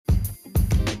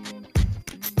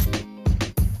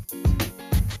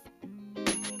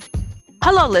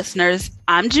Hello, listeners.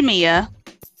 I'm Jamia.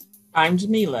 I'm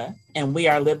Jamila, and we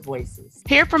are Lib Voices.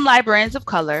 Here from Librarians of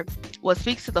Color, what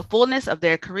speaks to the fullness of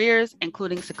their careers,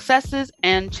 including successes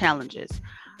and challenges.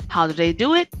 How do they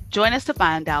do it? Join us to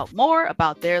find out more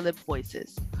about their Lib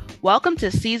Voices. Welcome to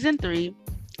Season 3,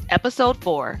 Episode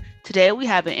 4. Today we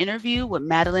have an interview with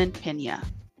Madeline Pena.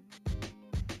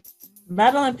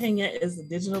 Madeline Pena is the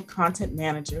digital content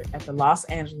manager at the Los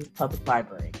Angeles Public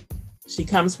Library. She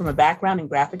comes from a background in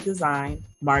graphic design,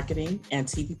 marketing, and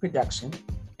TV production,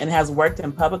 and has worked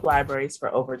in public libraries for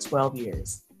over 12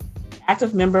 years.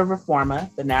 Active member of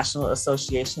Reforma, the National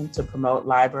Association to promote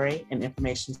library and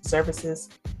information services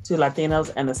to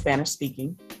Latinos and the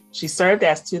Spanish-speaking, she served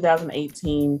as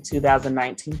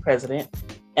 2018-2019 president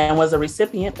and was a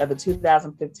recipient of the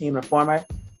 2015 Reforma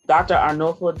Dr.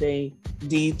 Arnulfo D.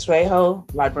 Trejo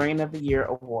Librarian of the Year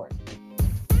Award.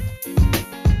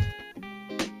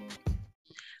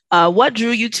 What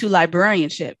drew you to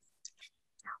librarianship?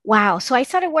 Wow. So I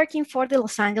started working for the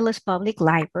Los Angeles Public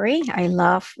Library. I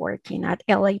love working at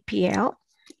LAPL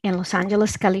in Los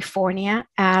Angeles, California,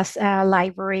 as a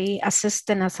library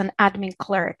assistant, as an admin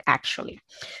clerk, actually.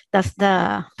 That's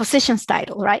the position's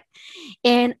title, right?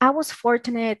 And I was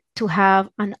fortunate to have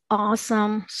an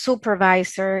awesome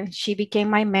supervisor. She became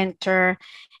my mentor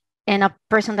and a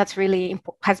person that's really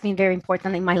has been very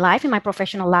important in my life, in my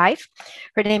professional life.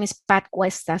 Her name is Pat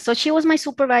Cuesta. So she was my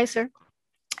supervisor,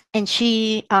 and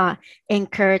she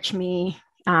encouraged me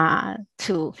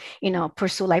to,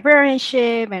 pursue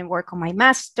librarianship and work on my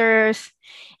master's.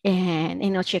 And,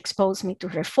 she exposed me to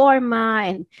Reforma,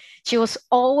 and she was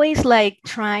always like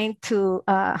trying to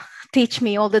teach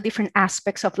me all the different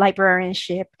aspects of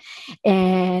librarianship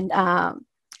and,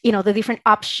 the different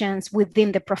options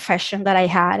within the profession that I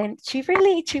had. And she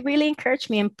really encouraged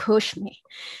me and pushed me.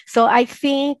 So I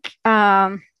think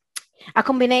a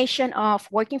combination of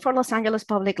working for Los Angeles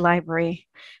Public Library,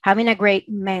 having a great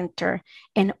mentor,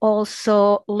 and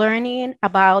also learning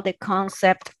about the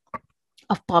concept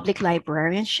of public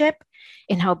librarianship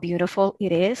and how beautiful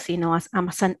it is.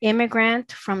 As an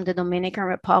immigrant from the Dominican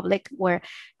Republic, where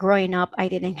growing up, I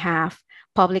didn't have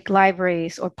public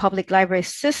libraries or public library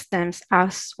systems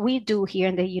as we do here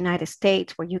in the United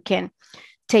States, where you can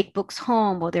take books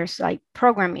home, or there's like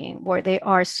programming where they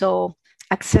are so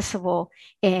accessible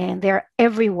and they're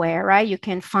everywhere, right? You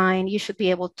should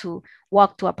be able to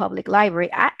walk to a public library.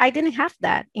 I didn't have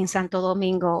that in Santo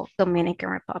Domingo, Dominican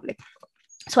Republic.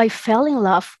 So I fell in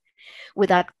love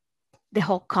with the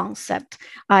whole concept.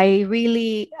 I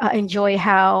really enjoy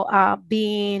how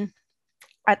being,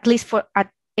 at least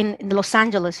in Los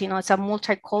Angeles, it's a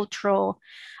multicultural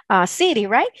city,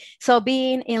 right? So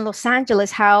being in Los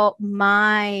Angeles, how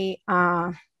my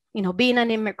being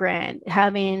an immigrant,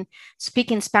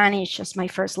 speaking Spanish as my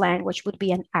first language would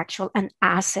be an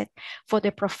asset for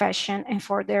the profession and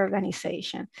for the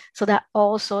organization. So that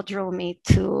also drew me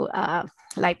to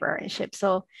librarianship.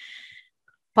 So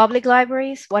public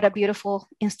libraries, what a beautiful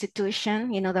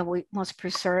institution, that we must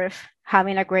preserve,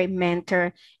 having a great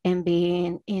mentor and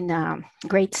being in a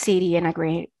great city and a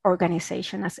great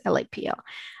organization as LAPL.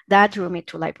 That drew me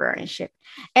to librarianship.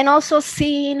 And also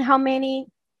seeing how many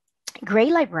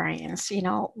great librarians,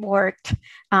 worked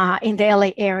in the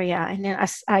LA area. And then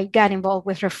as I got involved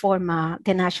with Reforma,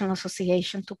 the National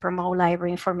Association to promote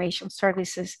library information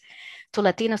services to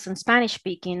Latinos and Spanish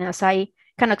speaking, as I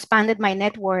kind of expanded my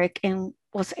network and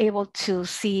was able to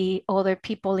see other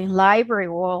people in library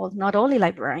world, not only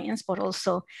librarians, but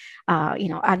also,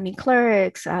 admin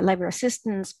clerks, library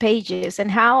assistants, pages, and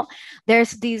how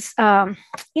there's this,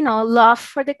 love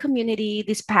for the community,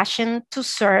 this passion to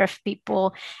serve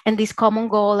people, and this common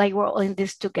goal, like we're all in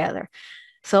this together.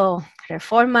 So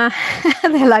Reforma,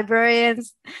 the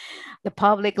librarians, the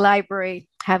public library,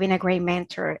 having a great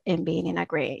mentor and being in a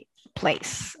great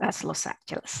place as Los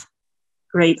Angeles.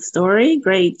 Great story.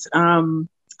 Great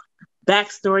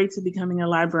backstory to becoming a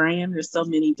librarian. There's so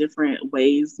many different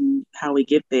ways and how we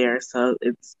get there. So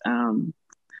it's I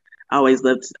always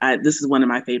love this is one of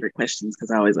my favorite questions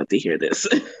because I always love to hear this.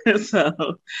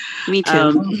 So me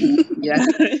too. Yeah.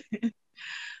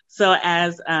 So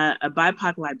as a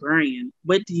BIPOC librarian,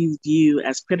 what do you view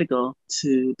as critical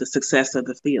to the success of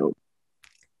the field?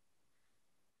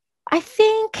 I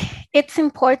think it's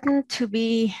important to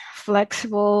be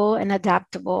flexible and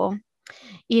adaptable.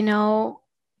 In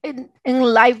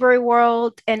library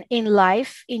world and in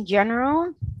life in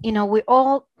general, we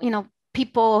all,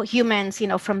 people, humans,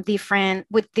 from different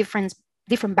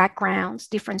backgrounds,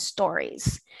 different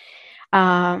stories,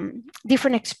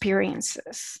 different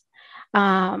experiences.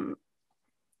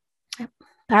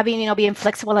 Having, being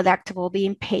flexible, adaptable,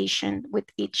 being patient with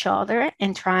each other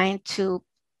and trying to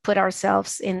put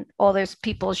ourselves in other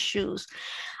people's shoes.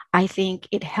 I think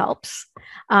it helps.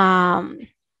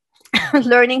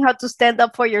 Learning how to stand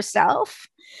up for yourself,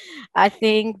 I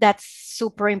think that's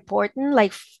super important.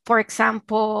 Like, for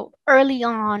example, early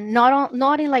on,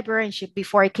 not in librarianship,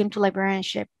 before I came to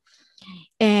librarianship,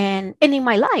 and in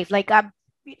my life, like I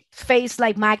faced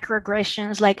like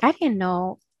microaggressions. Like I didn't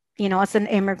know, as an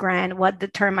immigrant, what the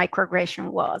term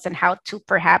microaggression was and how to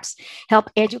perhaps help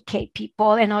educate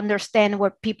people and understand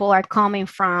where people are coming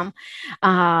from,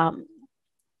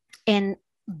 and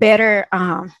better,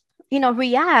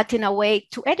 react in a way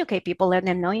to educate people, let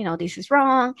them know, this is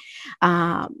wrong.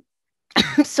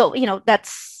 So,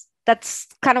 that's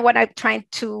kind of what I'm trying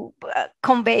to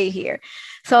convey here.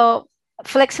 So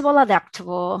flexible,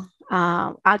 adaptable.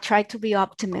 I'll try to be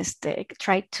optimistic,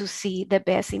 try to see the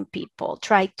best in people,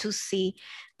 try to see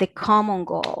the common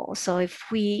goal. So if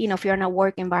if you're in a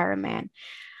work environment,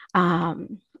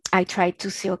 I try to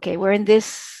see, okay, we're in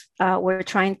this, we're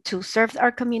trying to serve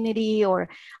our community or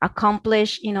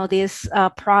accomplish, this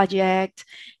project,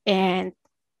 and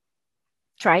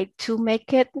try to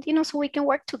make it, so we can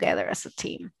work together as a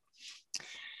team.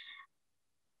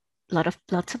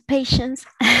 Lots of patience,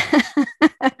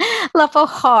 lots of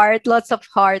heart, lots of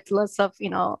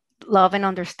love and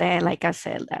understand. Like I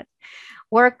said, that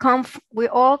we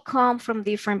all come from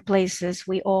different places.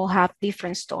 We all have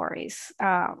different stories,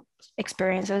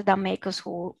 experiences that make us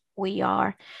who we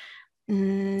are.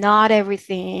 Not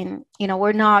everything,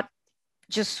 we're not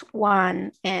just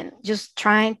one, and just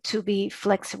trying to be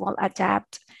flexible,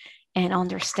 adapt, and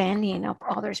understanding of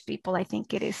others people. I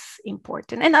think it is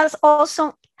important. And as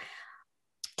also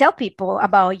tell people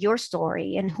about your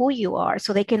story and who you are,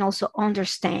 so they can also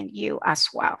understand you as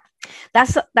well.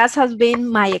 That has been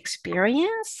my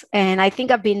experience, and I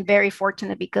think I've been very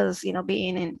fortunate because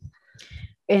being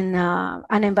in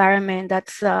an environment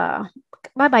that's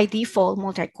by default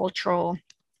multicultural,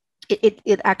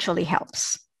 it actually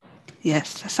helps.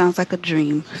 Yes, that sounds like a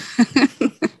dream.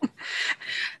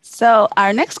 So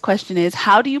our next question is,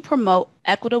 how do you promote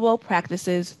equitable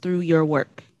practices through your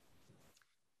work?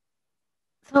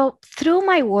 So through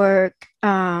my work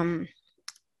in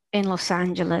Los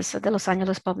Angeles, at the Los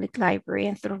Angeles Public Library,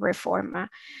 and through Reforma,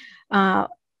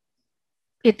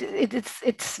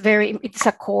 it's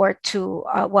a core to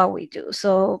what we do.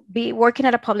 So be working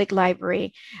at a public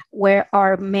library where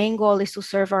our main goal is to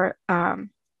serve our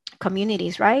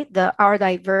communities, right? Our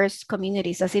diverse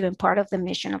communities. That's even part of the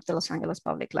mission of the Los Angeles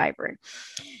Public Library.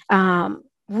 And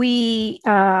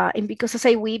because I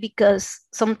say we, because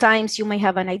sometimes you may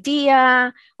have an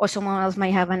idea, or someone else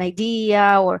might have an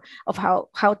idea, or of how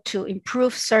to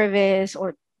improve service,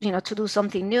 or to do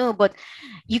something new, but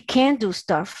you can't do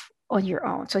stuff on your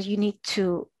own. So you need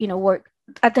to work.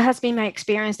 That has been my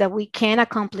experience, that we can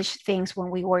accomplish things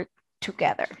when we work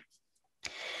together.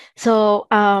 So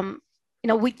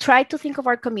we try to think of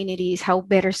our communities, how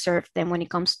better serve them when it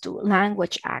comes to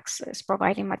language access,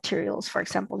 providing materials, for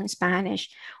example, in Spanish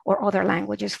or other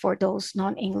languages for those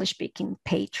non-English speaking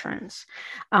patrons.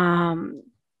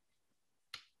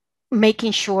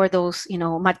 Making sure those,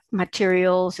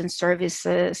 materials and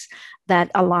services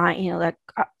that align,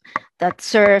 that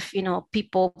serve,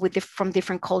 people from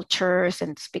different cultures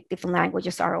and speak different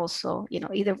languages are also,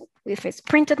 either if it's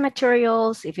printed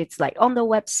materials, if it's like on the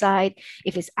website,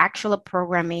 if it's actual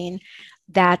programming.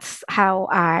 That's how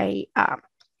I,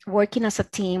 working as a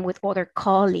team with other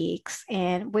colleagues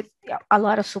and with a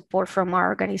lot of support from our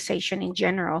organization in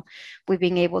general, we've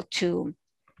been able to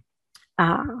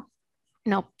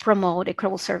promote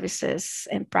equitable services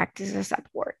and practices at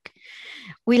work.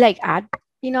 We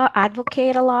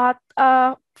advocate a lot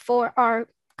for our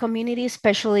community,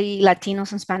 especially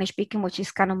Latinos and Spanish speaking, which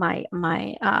is kind of my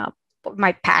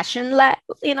passion,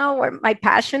 where my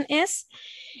passion is.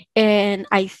 And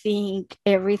I think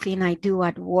everything I do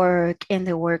at work and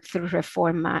the work through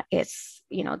Reforma is,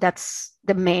 that's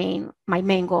my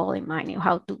main goal in mind.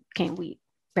 How can we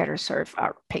better serve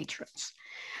our patrons?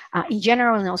 In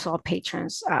general, and also our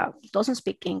patrons doesn't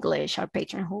speak English, our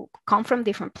patrons who come from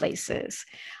different places,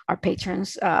 our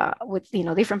patrons with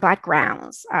different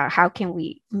backgrounds, how can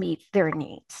we meet their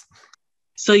needs?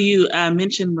 So you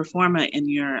mentioned Reforma in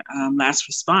your last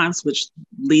response, which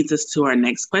leads us to our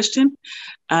next question.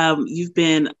 You've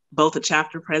been both a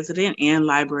chapter president and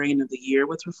librarian of the year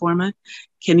with Reforma.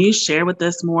 Can you share with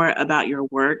us more about your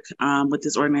work with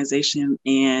this organization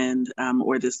and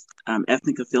or this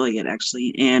ethnic affiliate,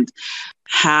 actually, and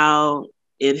how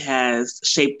it has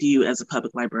shaped you as a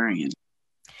public librarian?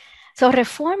 So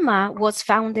Reforma was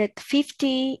founded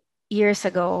 50 years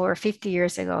ago or 50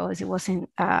 years ago, as it was in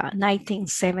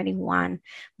 1971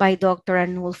 by Dr.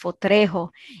 Arnulfo Trejo,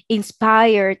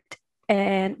 inspired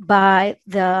and by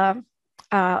the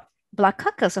Black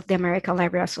Caucus of the American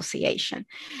Library Association,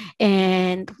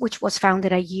 and which was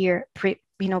founded a year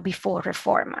before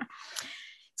Reforma.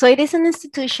 So it is an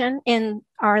institution in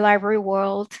our library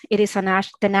world. It is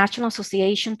the National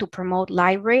Association to promote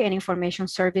library and information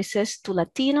services to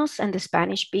Latinos and the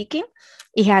Spanish speaking.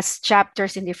 It has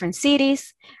chapters in different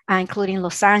cities, including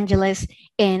Los Angeles,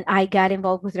 and I got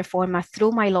involved with Reforma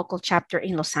through my local chapter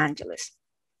in Los Angeles.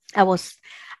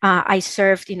 I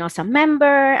served, as a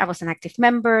member. I was an active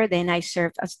member. Then I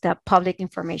served as the public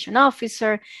information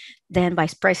officer, then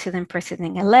vice president,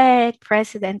 president-elect,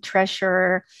 president,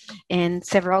 treasurer, and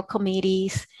several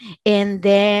committees. And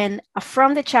then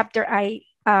from the chapter, I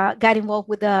got involved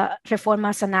with the Reforma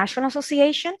as a national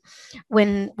association,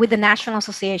 with the national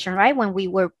association, right? When we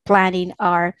were planning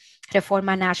our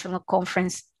Reforma National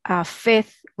Conference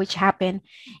 5th, which happened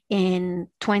in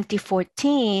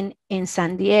 2014 in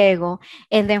San Diego.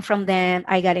 And then from then,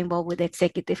 I got involved with the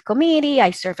executive committee.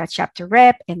 I served as chapter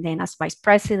rep, and then as vice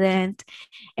president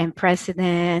and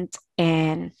president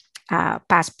and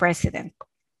past president.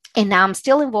 And now I'm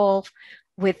still involved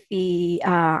with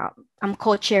I'm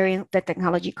co-chairing the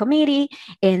technology committee,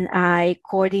 and I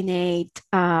coordinate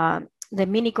the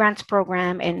mini grants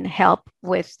program and help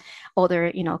with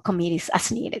other, committees as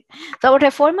needed. So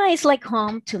Reforma is like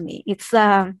home to me. It's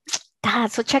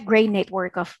such a great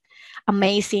network of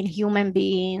amazing human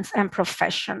beings and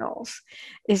professionals.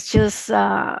 It's just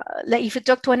like if you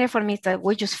talk to any Reformista,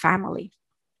 we're just family.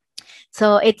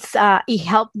 So it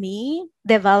helped me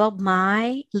develop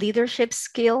my leadership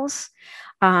skills.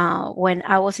 When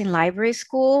I was in library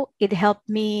school, it helped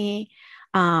me.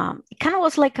 It kind of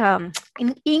was like an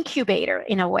incubator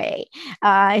in a way.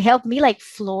 It helped me like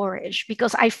flourish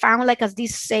because I found like as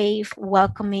this safe,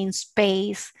 welcoming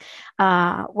space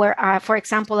where, for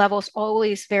example, I was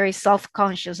always very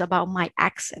self-conscious about my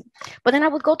accent. But then I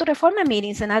would go to Reforma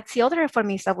meetings and I'd see other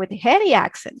Reformistas with heavy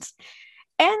accents.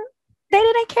 And they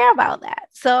didn't care about that.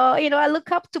 So, I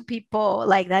look up to people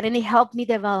like that, and it helped me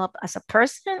develop as a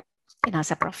person and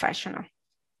as a professional.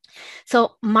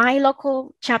 So my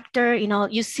local chapter,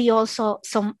 you see also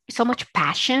so much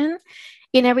passion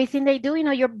in everything they do.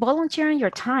 You're volunteering your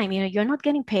time. You're not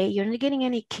getting paid. You're not getting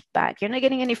any kickback. You're not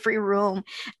getting any free room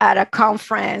at a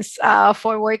conference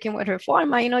for working with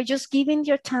Reforma. Just giving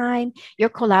your time. You're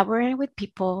collaborating with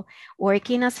people,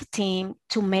 working as a team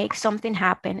to make something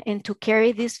happen and to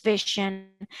carry this vision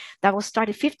that was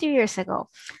started 50 years ago.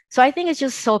 So I think it's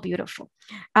just so beautiful.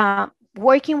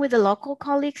 Working with the local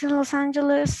colleagues in Los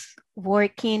Angeles,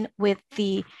 working with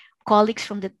the colleagues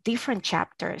from the different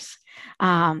chapters.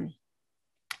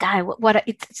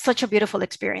 It's such a beautiful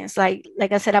experience.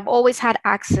 Like I said, I've always had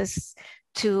access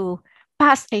to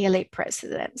past ALA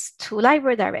presidents, to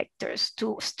library directors,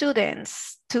 to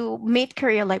students, to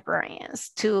mid-career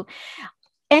librarians, to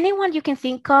anyone you can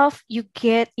think of. You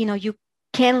can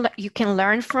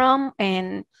learn from,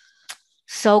 and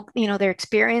so their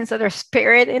experience or their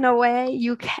spirit in a way.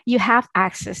 You have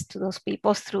access to those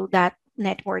people through that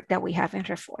network that we have in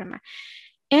Reforma.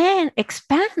 And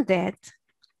expanded,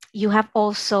 you have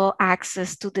also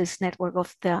access to this network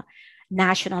of the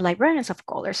National Librarians of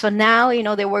Color. So now,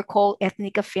 they were called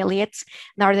ethnic affiliates.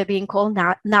 Now they're being called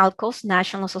NALCOS,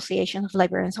 National Association of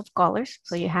Librarians of Colors.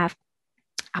 So you have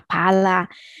APALA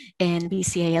and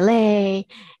BCALA,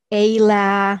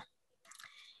 AILA,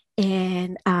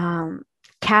 and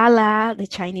CALA, the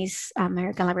Chinese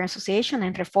American Librarian Association,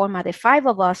 and Reforma. The five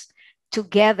of us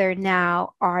together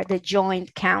now are the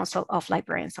Joint Council of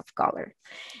Librarians of Color.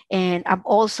 And I'm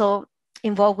also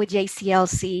involved with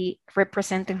JCLC,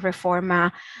 representing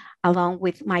Reforma, along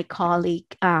with my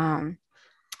colleague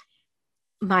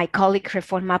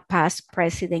Reforma past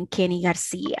president, Kenny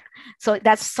Garcia. So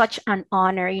that's such an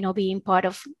honor, being part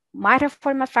of my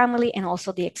Reforma family and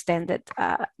also the extended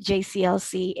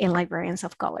JCLC and Librarians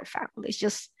of Color family. It's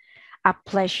just a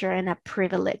pleasure and a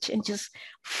privilege and just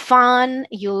fun.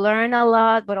 You learn a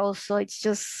lot, but also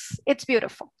it's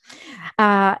beautiful.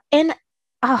 And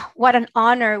what an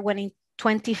honor when in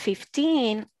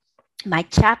 2015, my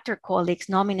chapter colleagues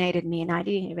nominated me and I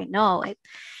didn't even know it.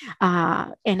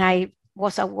 And I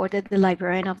was awarded the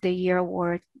Librarian of the Year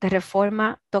award, the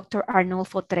Reforma Dr.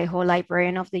 Arnulfo Trejo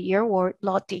Librarian of the Year award,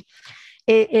 LOTI.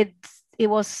 It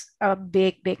was a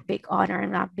big honor,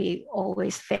 and I'll be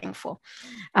always thankful.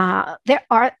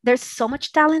 There's so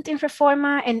much talent in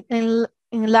Reforma and in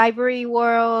library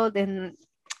world and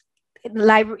in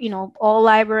library, all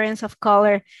librarians of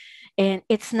color. And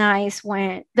it's nice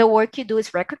when the work you do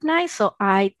is recognized. So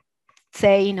I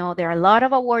say, there are a lot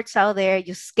of awards out there.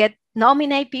 Just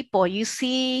nominate people. You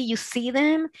see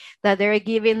them, that they're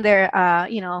giving their,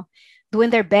 doing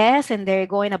their best, and they're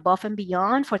going above and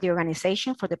beyond for the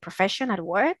organization, for the profession at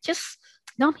work. Just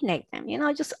nominate them.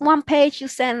 Just one page you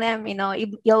send them.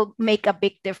 It'll make a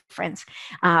big difference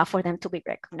for them to be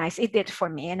recognized. It did for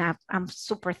me, and I'm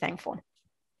super thankful.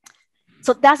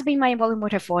 So that's been my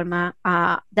involvement with Reforma.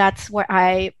 That's where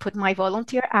I put my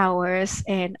volunteer hours,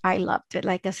 and I loved it.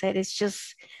 Like I said, it's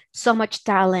just so much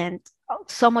talent,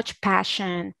 so much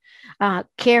passion,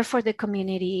 care for the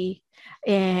community,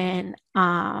 and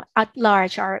at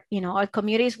large, our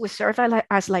communities, we serve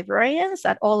as librarians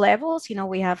at all levels.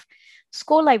 We have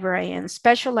school librarians,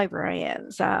 special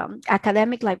librarians,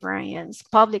 academic librarians,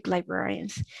 public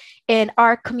librarians, and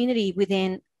our community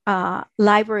within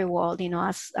library world,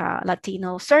 as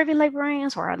Latino serving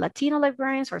librarians, or Latino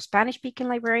librarians, or Spanish-speaking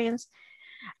librarians,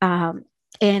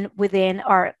 and within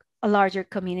our larger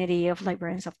community of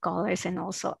librarians of colors, and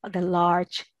also the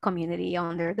large community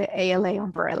under the ALA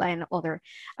umbrella and other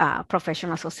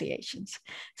professional associations.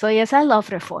 So yes, I love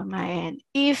Reforma. And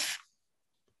if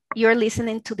you're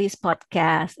listening to this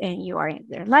podcast and you are in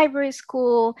their library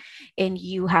school and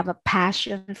you have a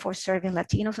passion for serving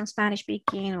Latinos and Spanish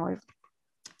speaking, or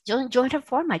join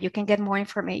Reforma. You can get more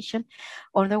information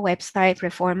on their website,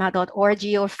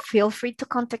 reforma.org, or feel free to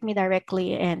contact me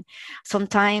directly. And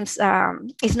sometimes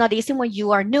it's not easy when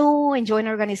you are new and join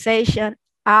an organization.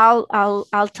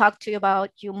 I'll talk to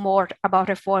you more about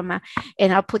Reforma,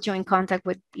 and I'll put you in contact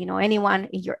with anyone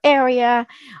in your area,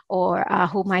 or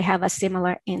who might have a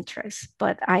similar interest.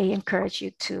 But I encourage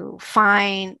you to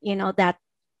find that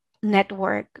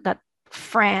network, that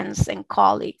friends and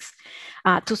colleagues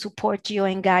to support you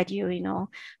and guide you,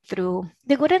 through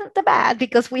the good and the bad,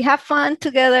 because we have fun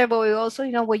together, but we also,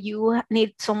 when you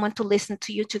need someone to listen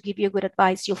to you, to give you good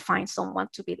advice, you'll find someone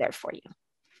to be there for you.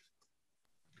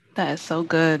 That is so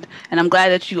good. And I'm glad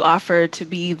that you offered to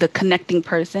be the connecting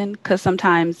person, because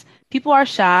sometimes people are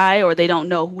shy or they don't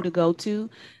know who to go to.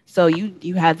 So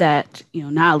you have that,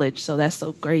 knowledge. So that's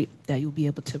so great that you'll be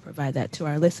able to provide that to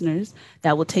our listeners.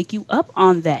 That will take you up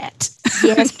on that.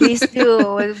 Yes, please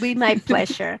do. It'll be my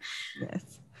pleasure.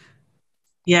 Yes.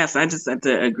 Yes, I just have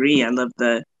to agree. I love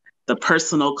the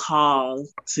personal call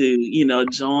to,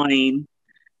 join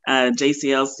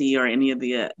JCLC or any of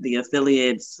the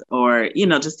affiliates, or,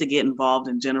 just to get involved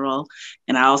in general.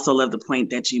 And I also love the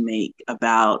point that you make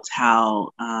about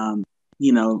how,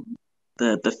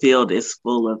 the field is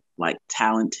full of like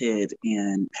talented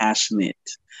and passionate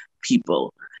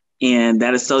people. And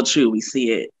that is so true. We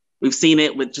see it. We've seen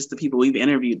it with just the people we've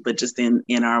interviewed, but just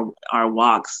in our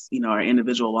walks, our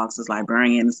individual walks as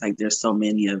librarians, like there's so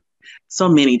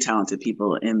many talented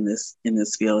people in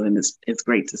this field, and it's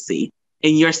great to see.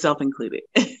 And yourself included.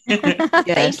 Yes.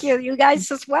 Thank you. You guys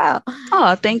as well.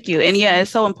 Oh, thank you. And yeah,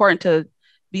 it's so important to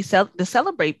to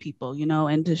celebrate people,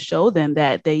 and to show them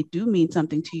that they do mean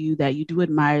something to you, that you do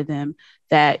admire them,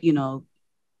 that,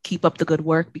 keep up the good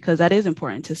work, because that is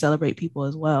important to celebrate people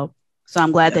as well. So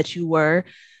I'm glad that you were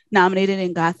nominated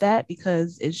and got that,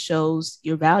 because it shows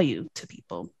your value to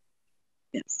people.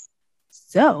 Yes.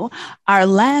 So our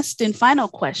last and final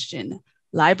question.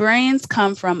 Librarians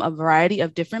come from a variety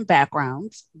of different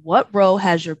backgrounds. What role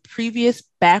has your previous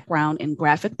background in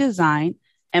graphic design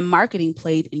and marketing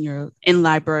played in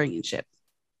librarianship?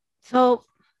 So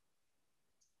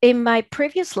in my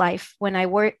previous life, when I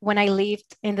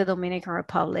lived in the Dominican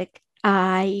Republic,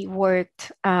 I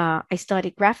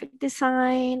studied graphic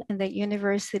design in the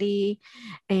university,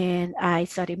 and I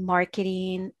studied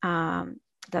marketing.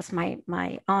 That's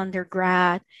my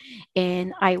undergrad.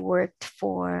 And I worked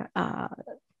for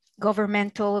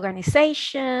governmental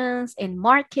organizations in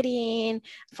marketing,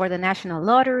 for the National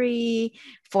Lottery,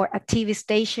 for a TV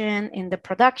station in the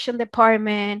production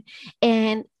department.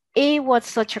 And it was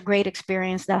such a great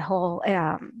experience that whole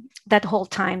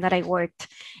time that I worked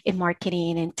in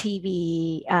marketing and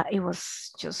TV. It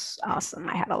was just awesome.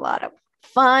 I had a lot of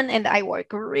fun, and I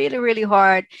worked really, really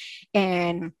hard.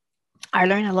 And I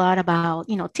learned a lot about,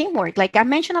 teamwork. Like I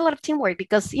mentioned, a lot of teamwork,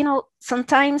 because,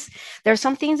 sometimes there's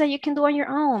some things that you can do on your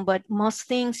own, but most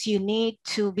things you need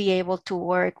to be able to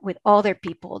work with other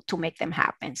people to make them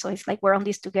happen. So it's like we're on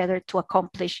this together to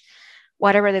accomplish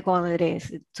whatever the goal it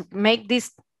is, to make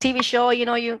this TV show,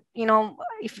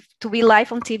 if to be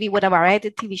live on TV with a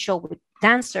variety TV show with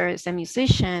dancers and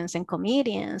musicians and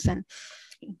comedians and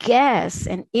guests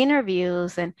and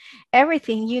interviews and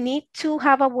everything. You need to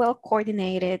have a well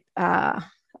coordinated,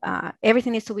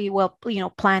 everything needs to be well,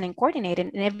 planned and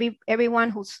coordinated. And everyone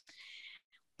who's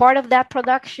part of that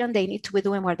production, they need to be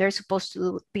doing what they're supposed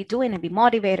to be doing and be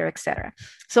motivated, etc.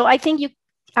 So I think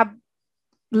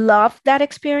love that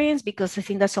experience because I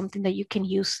think that's something that you can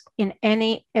use in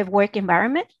any work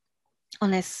environment,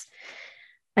 unless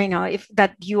I know if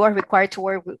that you are required to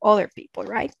work with other people,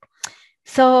 right?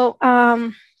 So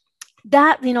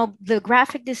that, the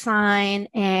graphic design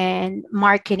and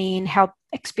marketing help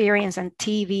experience and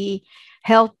TV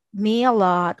helped me a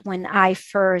lot when I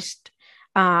first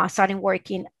started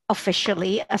working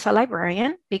officially as a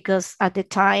librarian, because at the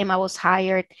time I was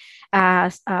hired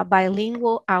as a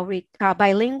bilingual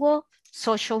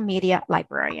social media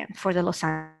librarian for the Los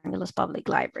Angeles Public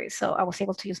Library. So I was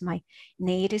able to use my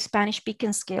native Spanish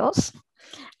speaking skills.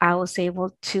 I was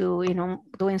able to,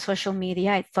 doing social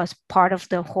media. It was part of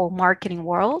the whole marketing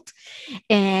world,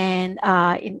 and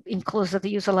it includes the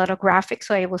use a lot of graphics.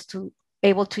 So I was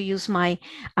able to use my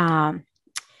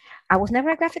I was never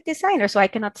a graphic designer, so I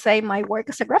cannot say my work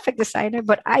as a graphic designer,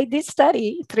 but I did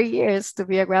study 3 years to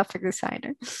be a graphic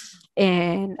designer.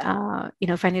 And,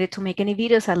 if I needed to make any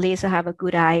videos, at least I have a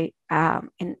good eye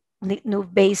and new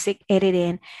basic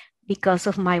editing because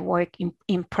of my work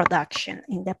in production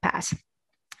in the past.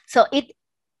 So it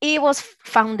was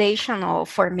foundational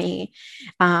for me,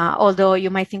 although you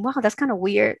might think, wow, that's kind of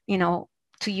weird,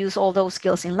 to use all those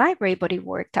skills in library, but it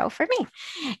worked out for me.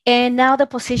 And now the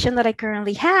position that I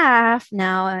currently have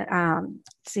now,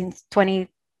 since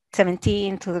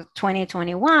 2017 to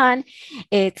 2021,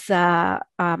 it's a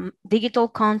digital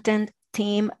content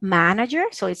team manager.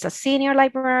 So it's a senior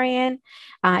librarian.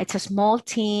 It's a small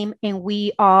team, and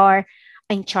we are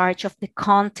in charge of the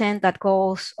content that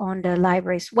goes on the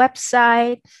library's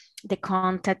website, the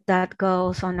content that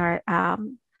goes on our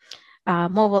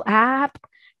mobile app,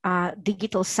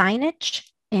 digital signage,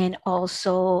 and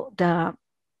also the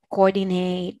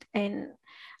coordinate and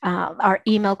our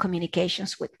email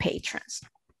communications with patrons.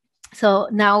 So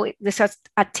now this is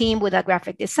a team with a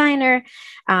graphic designer,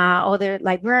 other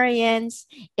librarians,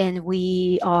 and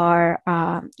we are,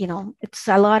 it's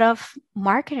a lot of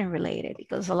marketing related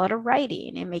because a lot of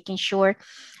writing and making sure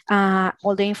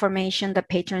all the information that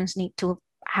patrons need to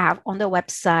have on the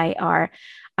website are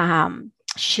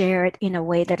shared in a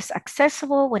way that is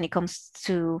accessible when it comes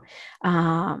to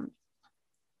the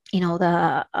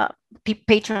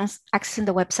patrons accessing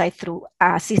the website through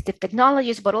assistive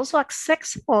technologies, but also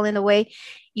accessible in the way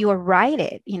you write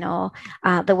it,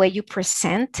 the way you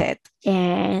present it.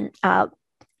 And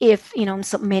if, in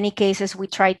so many cases, we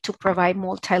try to provide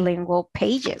multilingual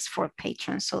pages for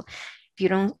patrons. So if you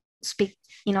don't speak,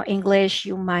 English,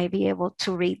 you might be able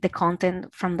to read the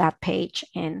content from that page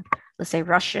in, let's say,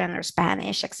 Russian or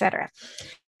Spanish, etc.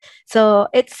 So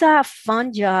it's a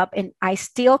fun job, and I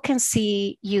still can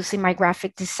see using my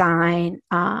graphic design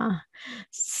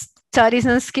studies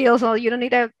and skills. Well, you don't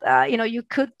need you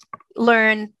could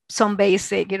learn some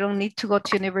basic. You don't need to go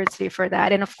to university for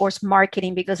that. And of course,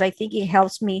 marketing, because I think it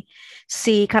helps me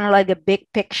see kind of like the big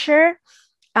picture.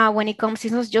 When it comes,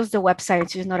 it's not just the website,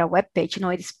 it's just not a web page,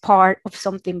 it's part of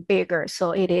something bigger.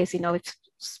 So it is, it's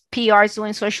PRs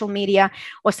doing social media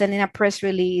or sending a press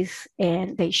release,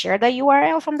 and they share the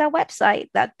URL from that website.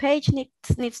 That page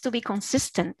needs to be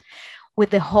consistent with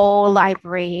the whole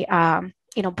library,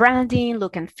 branding,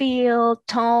 look and feel,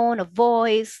 tone of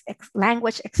voice,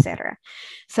 language, etc.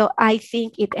 So I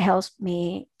think it helps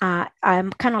me.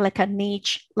 I'm kind of like a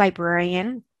niche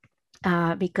librarian.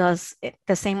 Because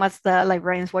the same as the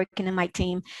librarians working in my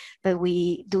team, that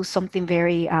we do something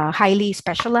very highly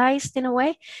specialized in a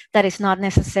way that is not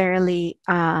necessarily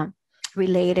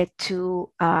related to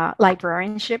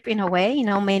librarianship in a way.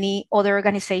 Many other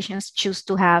organizations choose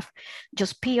to have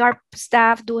just PR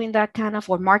staff doing that kind of,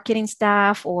 or marketing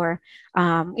staff, or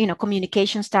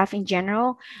communication staff in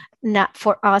general. Not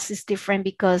for us, it's different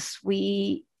because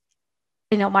we,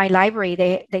 my library,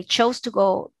 they chose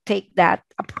to take that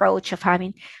approach of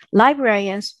having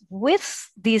librarians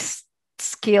with these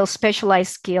skills,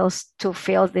 specialized skills, to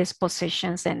fill these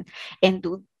positions and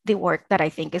do the work that I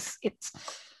think it's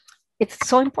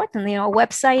so important.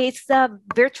 Website, it's the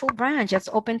virtual branch. It's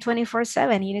open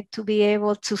 24/7. You need to be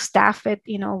able to staff it,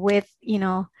 with,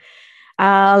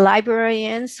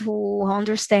 librarians who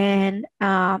understand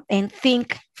and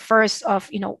think first of,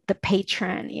 the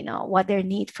patron, what they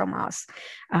need from us.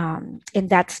 And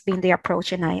that's been the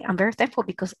approach. And I'm very thankful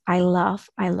because I love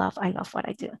what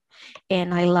I do.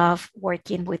 And I love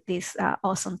working with this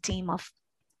awesome team of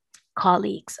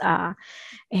colleagues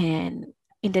and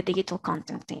in the digital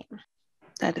content team.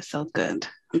 That is so good.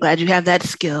 I'm glad you have that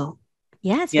skill.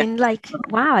 Yeah, it's been like,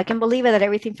 wow, I can't believe it that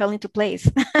everything fell into place.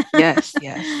 Yes.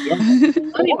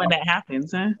 Funny when that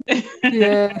happens, huh?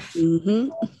 Yeah. Mm-hmm.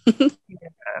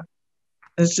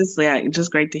 It's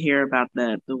just great to hear about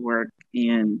the work.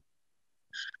 And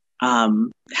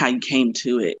how you came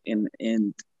to it,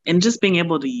 and just being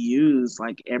able to use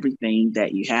like everything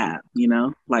that you have,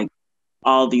 like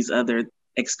all these other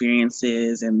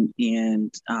experiences and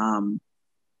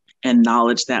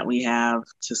knowledge that we have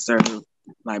to serve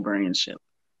librarianship.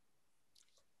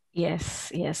 Yes,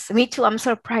 yes, me too. I'm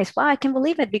surprised. Wow, I can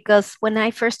believe it, because when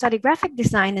I first studied graphic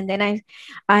design, and then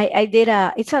I did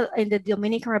in the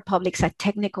Dominican Republic, it's a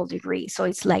technical degree, so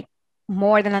it's like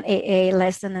more than an AA,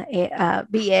 less than a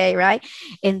BA, right?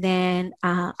 And then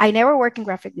I never worked in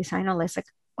graphic design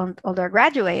although I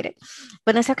graduated.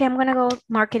 But I said, okay, I'm gonna go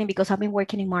marketing, because I've been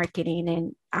working in marketing,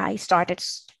 and I started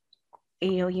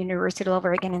university all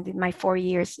over again and did my 4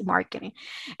 years in marketing.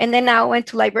 And then I went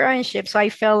to librarianship. So I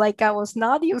felt like I was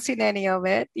not using any of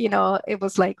it. It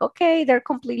was like, okay, they're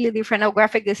completely different. Now,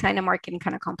 graphic design and marketing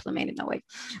kind of complement in a way,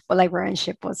 but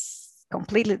librarianship was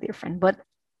completely different. But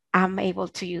I'm able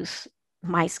to use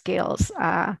my skills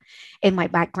in my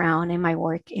background and my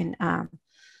work in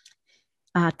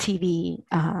TV,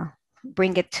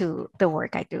 bring it to the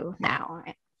work I do now.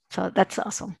 So that's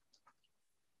awesome.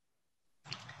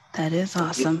 That is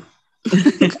awesome.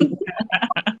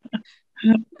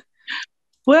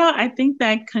 Well, I think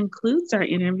that concludes our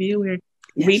interview. We've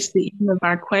reached the end of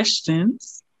our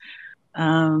questions.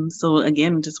 So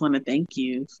again, just want to thank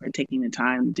you for taking the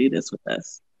time to do this with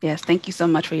us. Yes, thank you so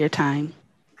much for your time.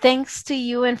 Thanks to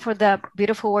you and for the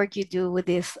beautiful work you do with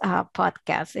this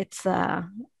podcast. It's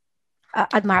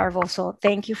admirable. So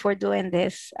thank you for doing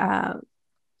this. I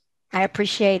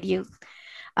appreciate you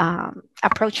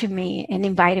approaching me and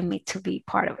inviting me to be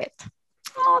part of it.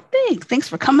 Oh, thanks. Thanks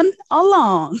for coming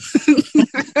along.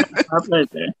 Our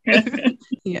pleasure.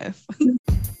 Yes.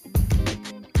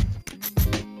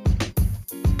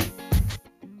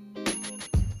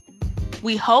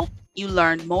 We hope you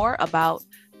learned more about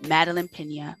Madeline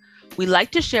Pena. We'd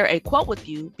like to share a quote with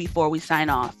you before we sign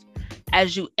off.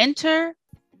 As you enter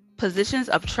positions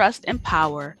of trust and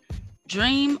power,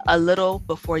 dream a little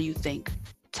before you think.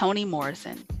 Toni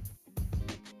Morrison.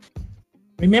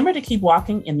 Remember to keep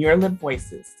walking in your lived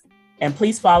voices, and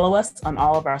please follow us on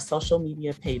all of our social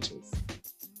media pages.